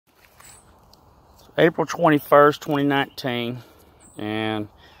April 21st, 2019, and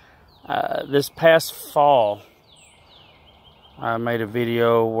this past fall I made a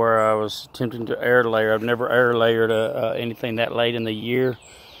video where I was attempting to air layer. I've never air layered anything that late in the year,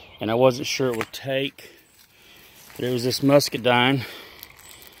 and I wasn't sure it would take. There was this Muscadine,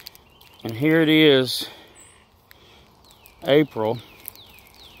 and here it is, April,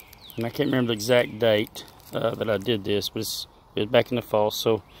 and I can't remember the exact date that I did this, but it was back in the fall,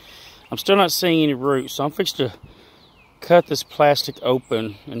 so I'm still not seeing any roots. So I'm fixed to cut this plastic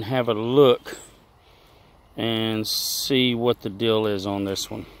open and have a look and see what the deal is on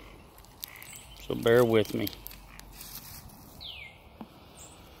this one. So bear with me.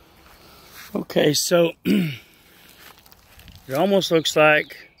 Okay, so it almost looks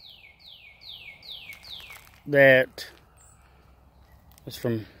like that it's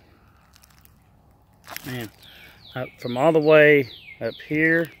from all the way up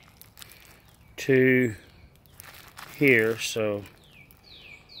here to here, so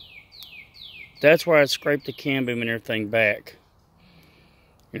that's why I scraped the cam boom and everything back.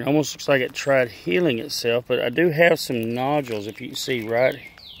 It almost looks like it tried healing itself, but I do have some nodules, if you can see right,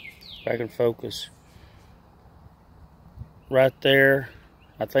 if I can focus, right there.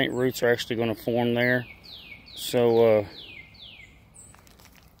 I think roots are actually going to form there, so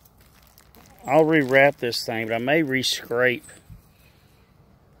I'll rewrap this thing, but I may re-scrape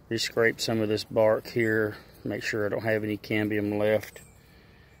some of this bark here, make sure I don't have any cambium left.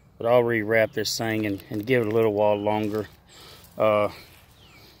 But I'll rewrap this thing and give it a little while longer. I'll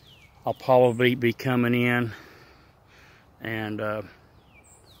probably be coming in and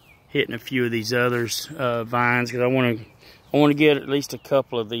hitting a few of these others vines, because I want to get at least a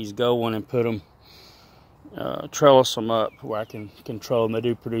couple of these going and put them, trellis them up where I can control them. They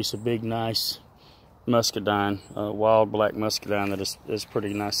do produce a big, nice Muscadine, wild black Muscadine that is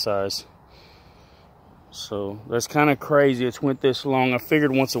pretty nice size. So that's kind of crazy it's went this long. I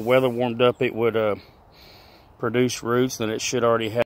figured once the weather warmed up it would produce roots, then it should already have.